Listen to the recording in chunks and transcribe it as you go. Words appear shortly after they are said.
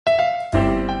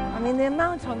mean, the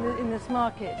amount in this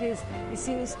market is, you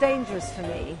see, it's dangerous for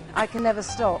me. I can never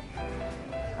stop.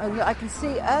 I can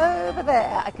see over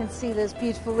there, I can see those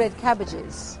beautiful red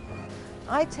cabbages.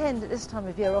 I tend at this time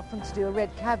of year often to do a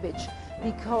red cabbage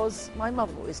because my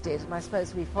mother always did, and I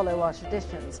suppose we follow our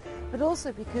traditions, but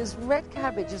also because red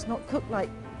cabbage is not cooked like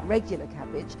regular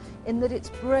cabbage in that it's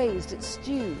braised, it's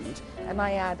stewed, and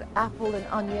I add apple and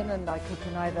onion, and I cook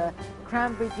in either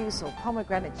cranberry juice or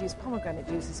pomegranate juice. Pomegranate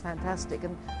juice is fantastic,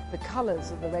 and the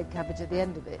colours of the red cabbage at the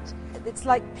end of it. It's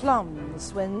like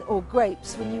plums or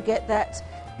grapes when you get that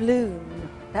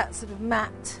bloom, that sort of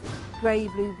matte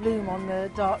grey-blue bloom on the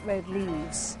dark red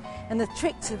leaves. And the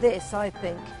trick to this, I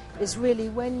think, is really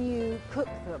when you cook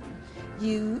them,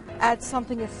 you add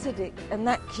something acidic, and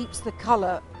that keeps the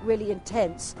colour really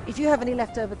intense. If you have any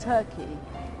leftover turkey,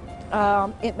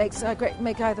 it makes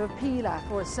make either a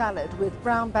pilaf or a salad with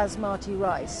brown basmati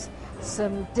rice,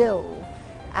 some dill,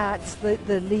 add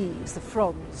the leaves, the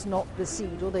fronds, not the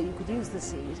seed, although you could use the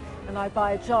seed. And I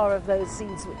buy a jar of those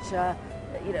seeds, which are,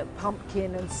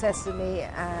 pumpkin and sesame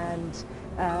and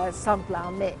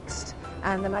sunflower mixed.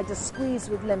 And then I just squeeze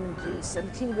with lemon juice and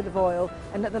a teeny bit of oil,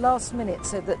 and at the last minute,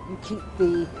 so that you keep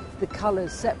the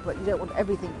colours separate, you don't want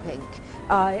everything pink,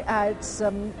 I add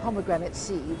some pomegranate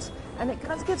seeds, and it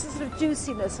kind of gives a sort of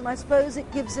juiciness, and I suppose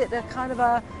it gives it a kind of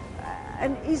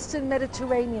an Eastern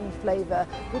Mediterranean flavour,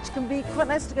 which can be quite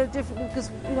nice to go differently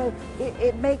because,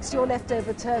 it makes your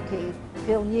leftover turkey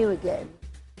feel new again.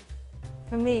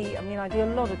 For me, I do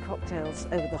a lot of cocktails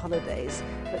over the holidays,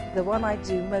 but the one I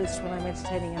do most when I'm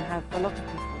entertaining and have a lot of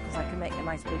people, because I can make a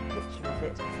nice big picture of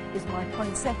it, is my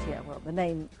poinsettia. Well, the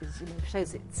name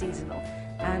shows it's seasonal,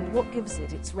 and what gives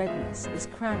it its redness is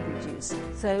cranberry juice.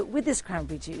 So with this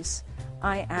cranberry juice,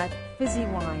 I add fizzy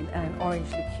wine and an orange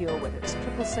liqueur, whether it's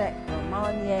triple sec or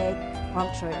Marnier,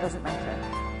 Cointreau, it doesn't matter,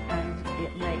 and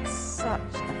it makes such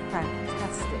a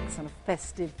fantastic sort of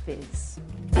festive fizz.